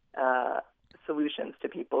solutions to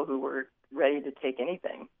people who were ready to take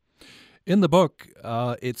anything. In the book,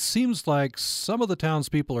 it seems like some of the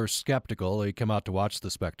townspeople are skeptical. They come out to watch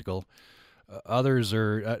the spectacle. Others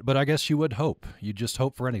are, but I guess you would hope. You just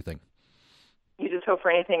hope for anything. You just hope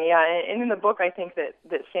for anything, yeah. And in the book, I think that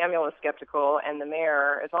Samuel is skeptical, and the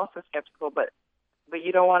mayor is also skeptical, but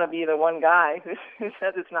you don't want to be the one guy who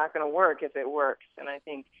says it's not going to work if it works. And I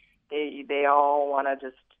think they all want to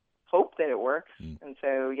just hope that it works. And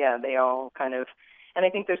so, yeah, they all kind of, and I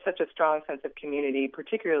think there's such a strong sense of community,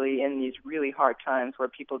 particularly in these really hard times where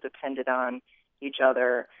people depended on each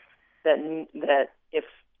other, that if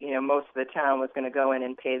most of the town was going to go in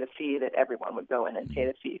and pay the fee, that everyone would go in and pay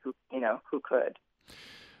the fee who could.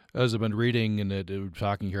 As I've been reading and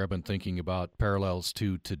talking here, I've been thinking about parallels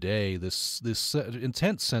to today, this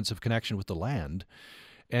intense sense of connection with the land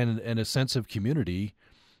and a sense of community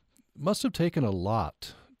must have taken a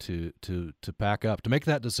lot to pack up, to make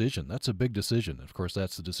that decision. That's a big decision. Of course,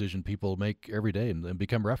 that's the decision people make every day and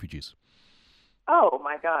become refugees. Oh,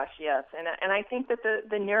 my gosh, yes. And I think that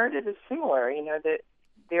the narrative is similar, that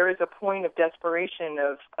there is a point of desperation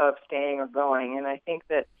of staying or going. And I think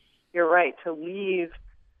that you're right, to leave,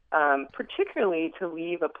 particularly to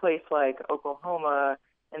leave a place like Oklahoma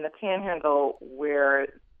and the Panhandle where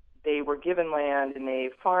they were given land and they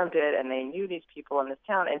farmed it and they knew these people in this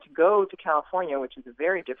town, and to go to California, which is a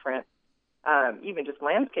very different, even just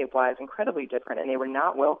landscape-wise, incredibly different, and they were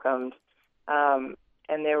not welcomed. And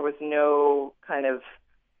there was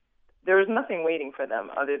there was nothing waiting for them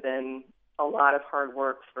other than a lot of hard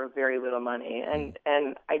work for very little money. And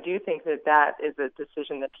I do think that is a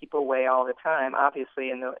decision that people weigh all the time,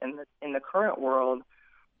 obviously in the current world,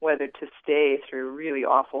 whether to stay through really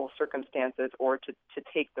awful circumstances or to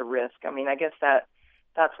take the risk. I mean, I guess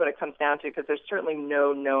that's what it comes down to, because there's certainly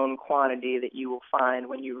no known quantity that you will find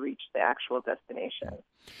when you reach the actual destination.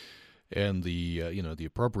 And the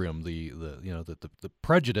opprobrium, the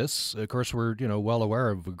prejudice. Of course, we're well aware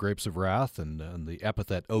of Grapes of Wrath and the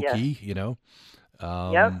epithet Okie.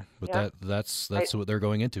 Yes. But that's what they're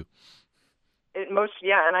going into. And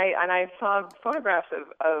I saw photographs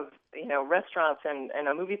of restaurants and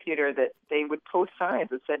a movie theater that they would post signs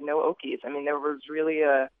that said no Okies. I mean, there was really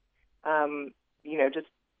a just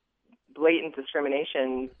blatant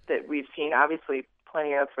discrimination that we've seen, obviously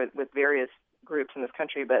plenty of with various groups in this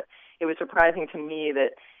country, but it was surprising to me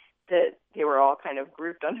that they were all kind of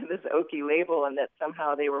grouped under this Okie label, and that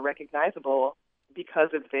somehow they were recognizable because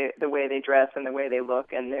of the way they dress and the way they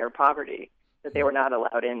look and their poverty, that they were not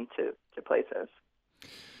allowed into places.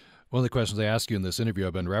 One of the questions I asked you in this interview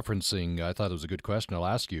I've been referencing, I thought it was a good question. I'll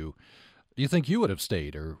ask you, do you think you would have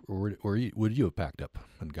stayed, or would you have packed up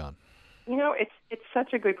and gone? It's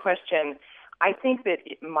such a good question. I think that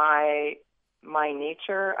my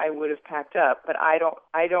nature, I would have packed up, but I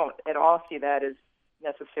don't at all see that as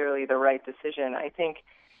necessarily the right decision. I think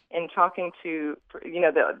in talking to,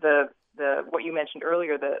 the what you mentioned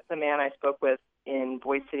earlier, the man I spoke with in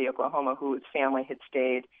Boise City, Oklahoma, whose family had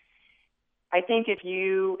stayed, I think if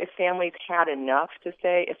families had enough to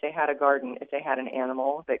stay, if they had a garden, if they had an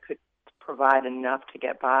animal that could provide enough to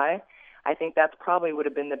get by, I think that's probably would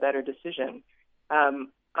have been the better decision.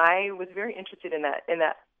 I was very interested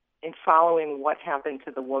in following what happened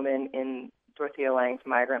to the woman in Dorothea Lange's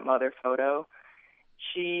migrant mother photo.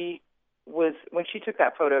 When she took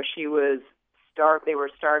that photo, she was starved. They were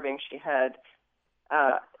starving. She had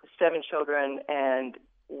 7 children and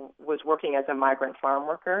was working as a migrant farm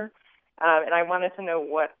worker. And I wanted to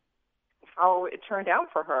know how it turned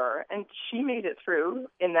out for her. And she made it through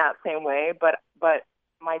in that same way, but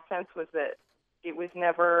my sense was that it was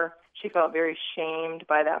never, she felt very shamed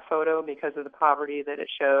by that photo because of the poverty that it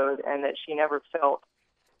showed, and that she never felt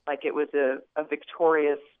like it was a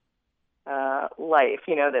victorious life,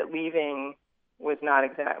 that leaving was not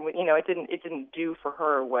exactly, it didn't do for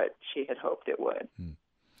her what she had hoped it would.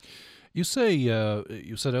 You say,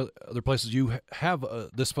 you said other places you have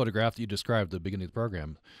this photograph that you described at the beginning of the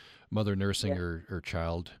program, mother nursing her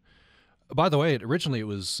child. By the way, originally it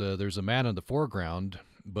was, there's a man in the foreground,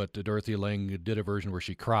 but Dorothea Lange did a version where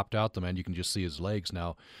she cropped out the man. You can just see his legs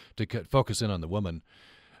now to focus in on the woman.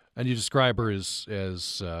 And you describe her as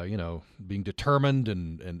being determined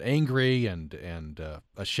and angry and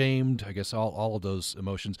ashamed. I guess all of those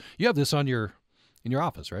emotions. You have this on your in your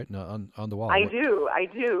office, right? No, on the wall. I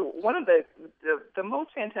do. One of the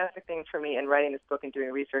most fantastic things for me in writing this book and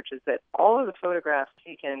doing research is that all of the photographs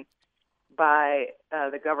taken by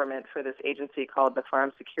the government for this agency called the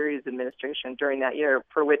Farm Securities Administration during that year,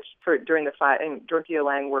 and Dorothea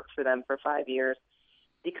Lange worked for them for 5 years.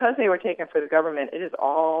 Because they were taken for the government, it is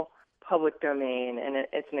all public domain, and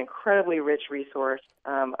it's an incredibly rich resource,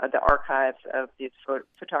 the archives of these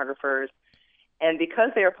photographers. And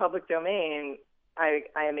because they are public domain, I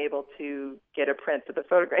am able to get a print of the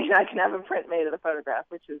photograph. I can have a print made of the photograph,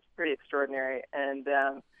 which is pretty extraordinary. And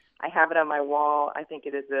I have it on my wall. I think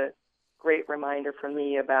it is a great reminder for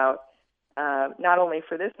me about not only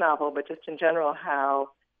for this novel, but just in general, how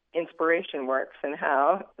inspiration works, and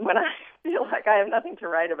how when I feel like I have nothing to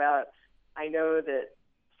write about, I know that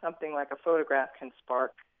something like a photograph can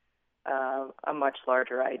spark a much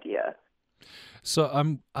larger idea. So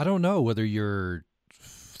I don't know whether your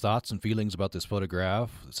thoughts and feelings about this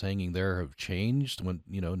photograph that's hanging there have changed when,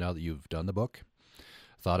 now that you've done the book.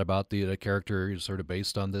 Thought about the character sort of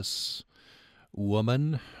based on this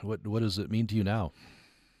woman. What does it mean to you now?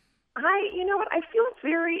 You know what? I feel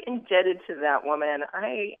very indebted to that woman.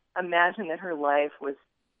 I imagine that her life was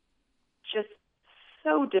just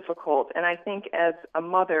so difficult. And I think as a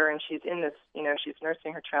mother, and she's in this, she's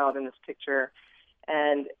nursing her child in this picture,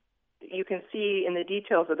 and you can see in the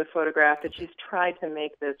details of the photograph that she's tried to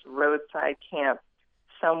make this roadside camp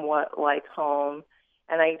somewhat like home.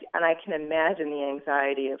 And I can imagine the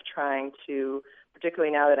anxiety of trying to,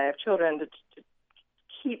 particularly now that I have children, to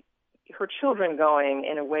keep her children going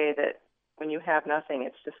in a way that when you have nothing,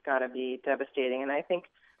 it's just got to be devastating. And I think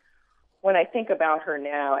when I think about her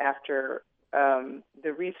now after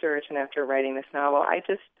the research and after writing this novel, I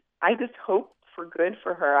just hope for good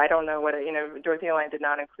for her. I don't know what, Dorothea Lange did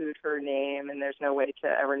not include her name, and there's no way to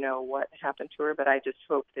ever know what happened to her, but I just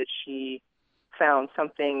hope that she found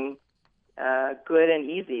something good and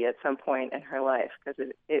easy at some point in her life, because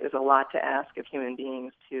it is a lot to ask of human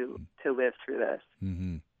beings to live through this.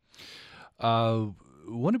 Mm-hmm.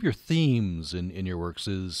 One of your themes in your works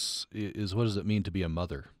is what does it mean to be a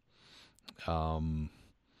mother?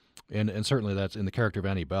 And certainly that's in the character of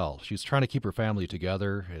Annie Bell. She's trying to keep her family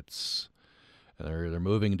together. They're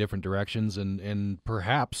moving in different directions, and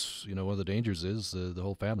perhaps one of the dangers is the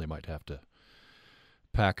whole family might have to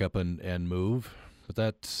pack up and move. But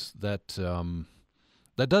that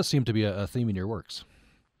does seem to be a theme in your works.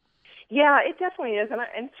 Yeah, it definitely is,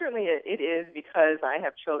 and certainly it is because I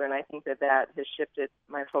have children. I think that has shifted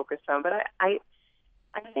my focus some. But I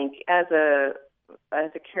think as a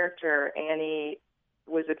character, Annie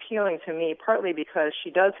was appealing to me partly because she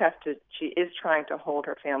is trying to hold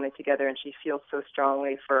her family together, and she feels so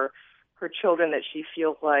strongly for her children that she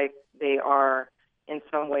feels like they are in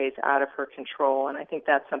some ways out of her control. And I think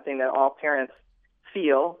that's something that all parents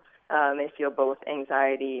feel. They feel both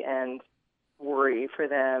anxiety and worry for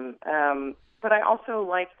them. But I also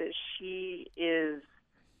like that she is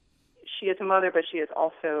a mother, but she is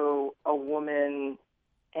also a woman,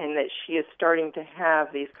 and that she is starting to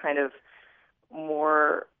have these kind of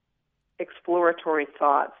more exploratory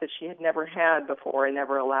thoughts that she had never had before and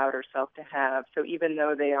never allowed herself to have. So even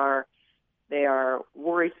though they are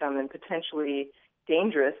worrisome and potentially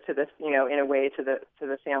dangerous to this, in a way to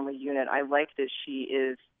the family unit, I like that she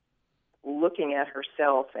is looking at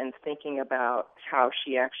herself and thinking about how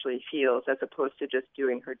she actually feels, as opposed to just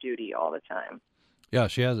doing her duty all the time. Yeah,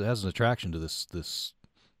 she has an attraction to this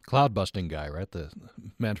cloud busting guy, right? The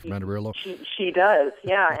man from Amarillo. She does,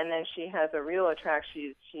 yeah. And then she has a real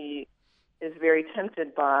attraction. She is very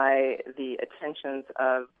tempted by the attentions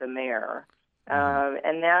of the mayor,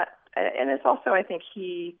 and it's also, I think,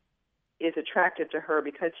 he is attracted to her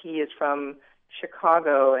because he is from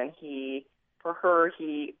Chicago, and for her,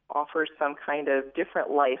 he offers some kind of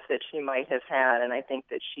different life that she might have had, and I think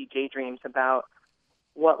that she daydreams about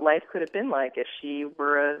what life could have been like if she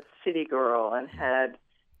were a city girl and had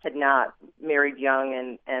not married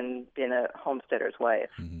young and been a homesteader's wife.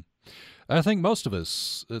 Mm-hmm. I think most of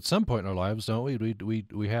us, at some point in our lives, don't we?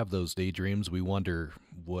 We have those daydreams. We wonder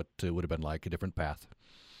what it would have been like, a different path.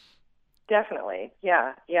 Definitely,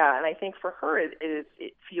 yeah. And I think for her,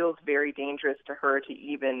 it feels very dangerous to her to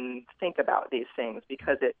even think about these things,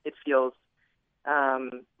 because it feels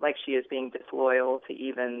like she is being disloyal to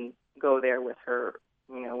even go there with her,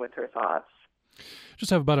 with her thoughts.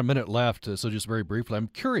 Just have about a minute left, so just very briefly, I'm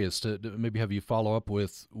curious to maybe have you follow up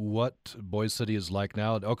with what Boise City is like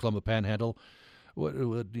now, at Oklahoma Panhandle. What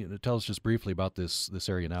tell us just briefly about this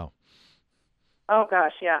area now. Oh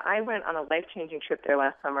gosh, yeah. I went on a life-changing trip there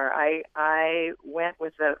last summer. I went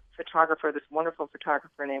with a photographer, this wonderful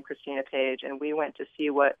photographer named Christina Page, and we went to see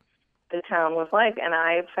what the town was like. And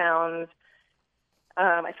I found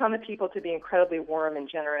the people to be incredibly warm and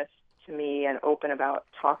generous to me and open about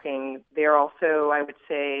talking. They're also, I would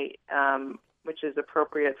say, which is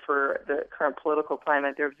appropriate for the current political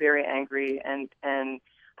climate, they're very angry and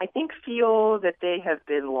I think feel that they have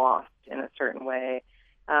been lost in a certain way.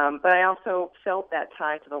 But I also felt that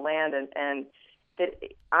tie to the land and that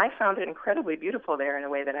I found it incredibly beautiful there in a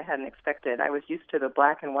way that I hadn't expected. I was used to the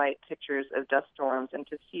black and white pictures of dust storms, and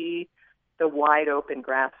to see the wide open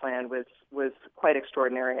grassland was quite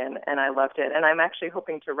extraordinary, and I loved it. And I'm actually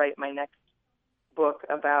hoping to write my next book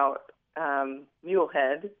about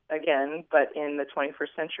Mulehead again, but in the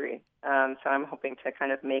 21st century. So I'm hoping to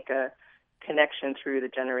kind of make a connection through the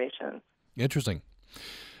generations. Interesting.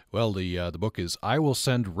 Well, the book is I Will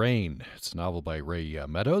Send Rain. It's a novel by Ray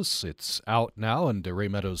Meadows. It's out now, and Ray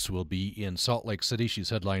Meadows will be in Salt Lake City.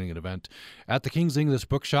 She's headlining an event at the King's English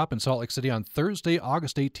Bookshop in Salt Lake City on Thursday,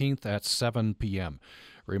 August 18th at 7 p.m.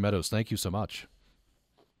 Ray Meadows, thank you so much.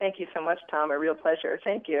 Thank you so much, Tom. A real pleasure.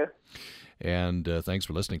 Thank you. And thanks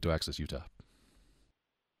for listening to Access Utah.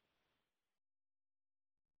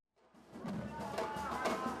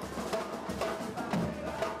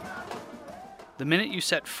 The minute you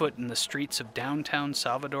set foot in the streets of downtown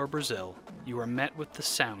Salvador, Brazil, you are met with the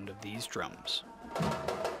sound of these drums.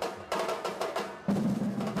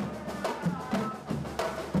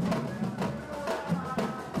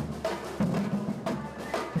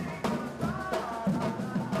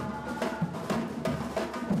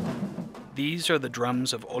 These are the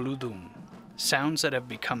drums of Olodum, sounds that have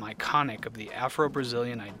become iconic of the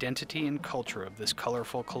Afro-Brazilian identity and culture of this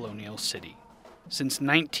colorful colonial city. Since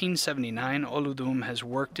 1979, Olodum has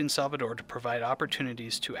worked in Salvador to provide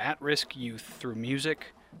opportunities to at-risk youth through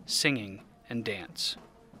music, singing, and dance.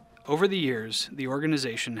 Over the years, the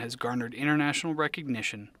organization has garnered international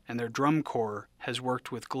recognition, and their drum corps has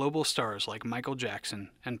worked with global stars like Michael Jackson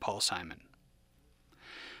and Paul Simon.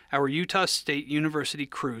 Our Utah State University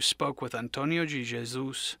crew spoke with Antonio de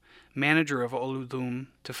Jesus, manager of Olodum,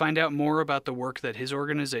 to find out more about the work that his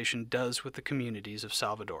organization does with the communities of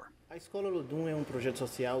Salvador. The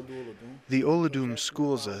Olodum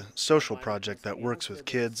School is a social project that works with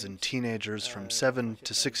kids and teenagers from 7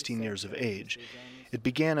 to 16 years of age. It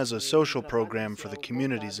began as a social program for the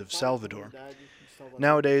communities of Salvador.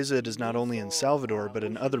 Nowadays, it is not only in Salvador but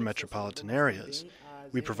in other metropolitan areas.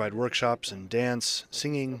 We provide workshops in dance,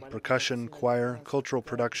 singing, percussion, choir, cultural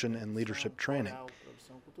production, and leadership training.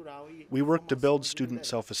 We work to build student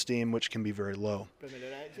self-esteem, which can be very low.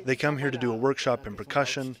 They come here to do a workshop in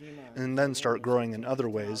percussion and then start growing in other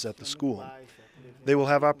ways at the school. They will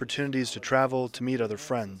have opportunities to travel, to meet other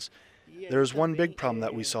friends. There is one big problem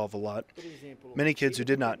that we solve a lot. Many kids who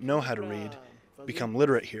did not know how to read become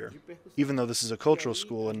literate here, even though this is a cultural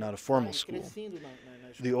school and not a formal school.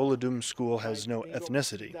 The Olodum School has no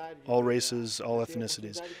ethnicity. All races, all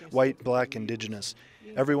ethnicities, white, black, indigenous.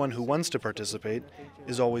 Everyone who wants to participate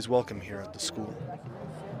is always welcome here at the school.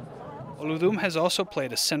 Olodum has also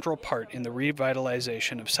played a central part in the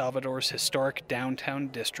revitalization of Salvador's historic downtown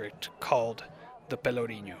district called the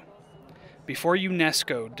Pelourinho. Before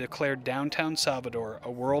UNESCO declared downtown Salvador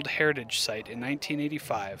a World Heritage Site in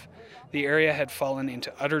 1985, the area had fallen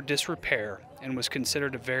into utter disrepair and was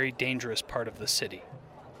considered a very dangerous part of the city.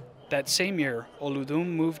 That same year,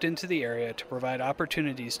 Olodum moved into the area to provide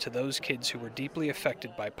opportunities to those kids who were deeply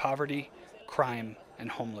affected by poverty, crime, and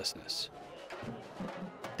homelessness.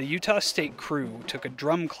 The Utah State crew took a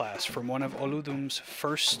drum class from one of Olodum's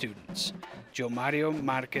first students, Gilmario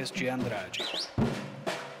Marques de Andrade.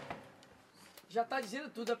 Já tá dizendo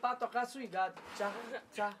tudo, é para tocar swingado. Tchá,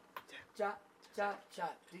 tchá, tchá, tchá, tchá.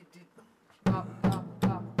 Pá, pá,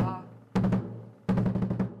 pá, pá.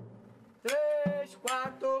 3,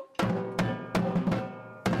 4.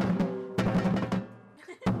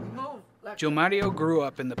 Gilmario grew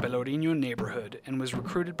up in the Pelourinho neighborhood and was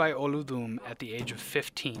recruited by Olodum at the age of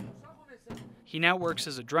 15. He now works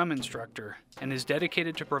as a drum instructor and is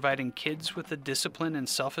dedicated to providing kids with the discipline and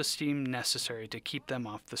self-esteem necessary to keep them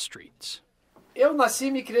off the streets. Eu nasci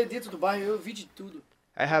e me criei dentro do bairro, eu vi de tudo.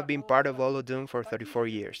 I have been part of Olodum for 34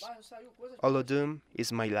 years. Olodum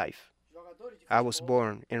is my life. I was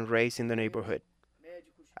born and raised in the neighborhood.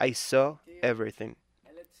 I saw everything.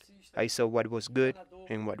 I saw what was good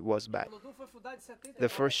and what was bad. The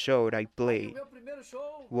first show I played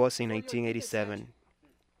was in 1987,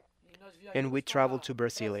 and we traveled to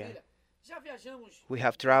Brasilia. We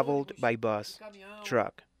have traveled by bus,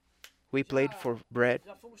 truck. We played for bread,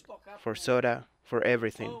 for soda, for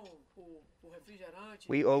everything.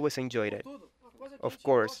 We always enjoyed it. Of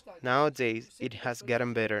course, nowadays it has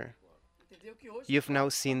gotten better. You've now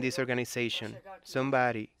seen this organization.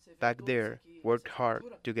 Somebody back there worked hard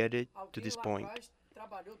to get it to this point.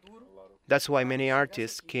 That's why many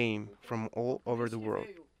artists came from all over the world.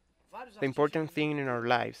 The important thing in our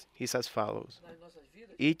lives is as follows.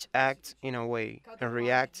 Each acts in a way and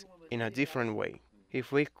reacts in a different way.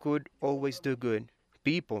 If we could always do good,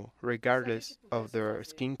 people, regardless of their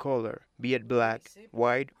skin color, be it black,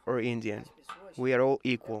 white, or Indian, we are all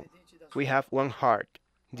equal. We have one heart.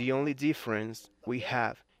 The only difference we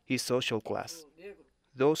have is social class.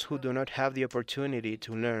 Those who do not have the opportunity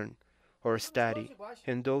to learn or study,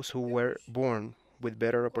 and those who were born with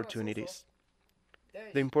better opportunities.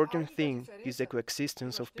 The important thing is the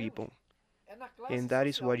coexistence of people, and that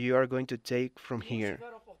is what you are going to take from here,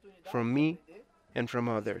 from me and from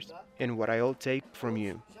others, and what I'll take from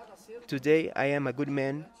you. Today I am a good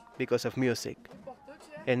man because of music,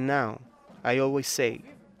 and now I always say,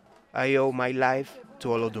 I owe my life to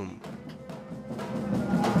Olodum.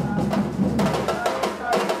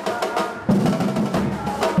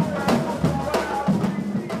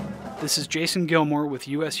 This is Jason Gilmore with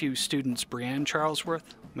USU students Brianne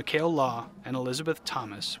Charlesworth, Mikhail Law, and Elizabeth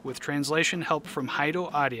Thomas with translation help from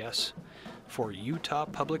Heido Arias for Utah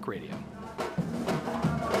Public Radio.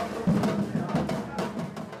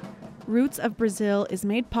 Roots of Brazil is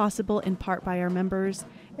made possible in part by our members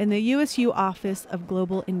in the USU Office of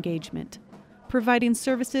Global Engagement, providing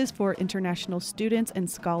services for international students and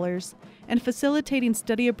scholars, and facilitating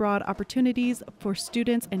study abroad opportunities for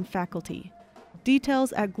students and faculty.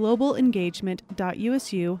 Details at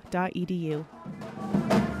globalengagement.usu.edu.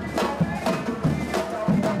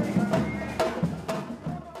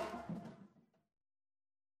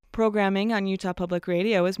 Programming on Utah Public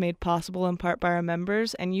Radio is made possible in part by our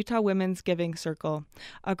members and Utah Women's Giving Circle,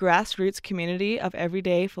 a grassroots community of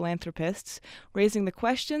everyday philanthropists raising the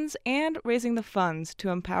questions and raising the funds to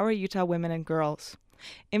empower Utah women and girls.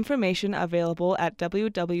 Information available at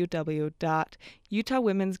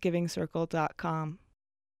www.utahwomensgivingcircle.com.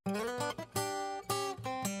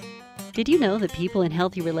 Did you know that people in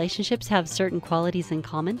healthy relationships have certain qualities in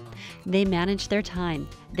common? They manage their time,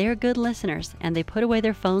 they're good listeners, and they put away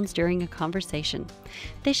their phones during a conversation.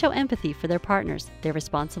 They show empathy for their partners, they're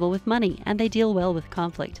responsible with money, and they deal well with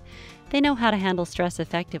conflict. They know how to handle stress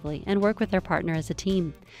effectively and work with their partner as a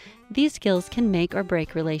team. These skills can make or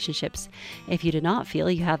break relationships. If you do not feel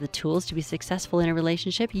you have the tools to be successful in a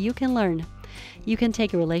relationship, you can learn. You can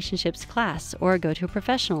take a relationships class or go to a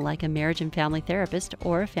professional like a marriage and family therapist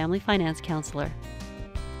or a family finance counselor.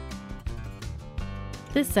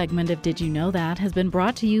 This segment of Did You Know That has been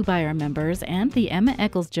brought to you by our members and the Emma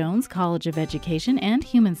Eccles-Jones College of Education and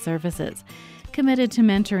Human Services, committed to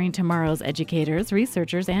mentoring tomorrow's educators,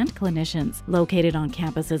 researchers, and clinicians, located on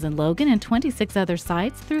campuses in Logan and 26 other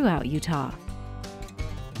sites throughout Utah.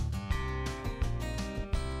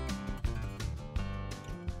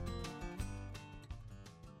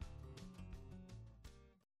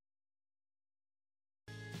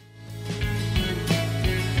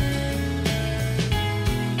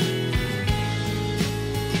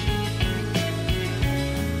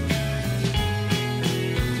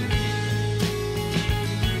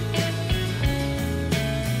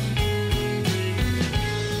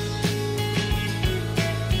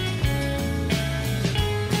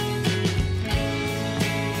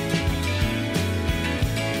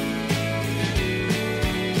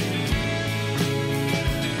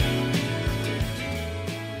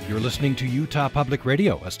 Listening to Utah Public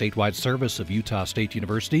Radio, a statewide service of Utah State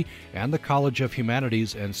University and the College of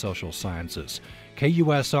Humanities and Social Sciences.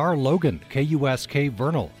 KUSR Logan, KUSK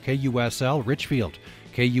Vernal, KUSL Richfield,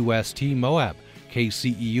 KUST Moab,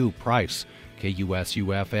 KCEU Price,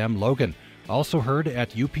 KUSU-FM Logan, also heard at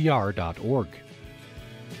upr.org.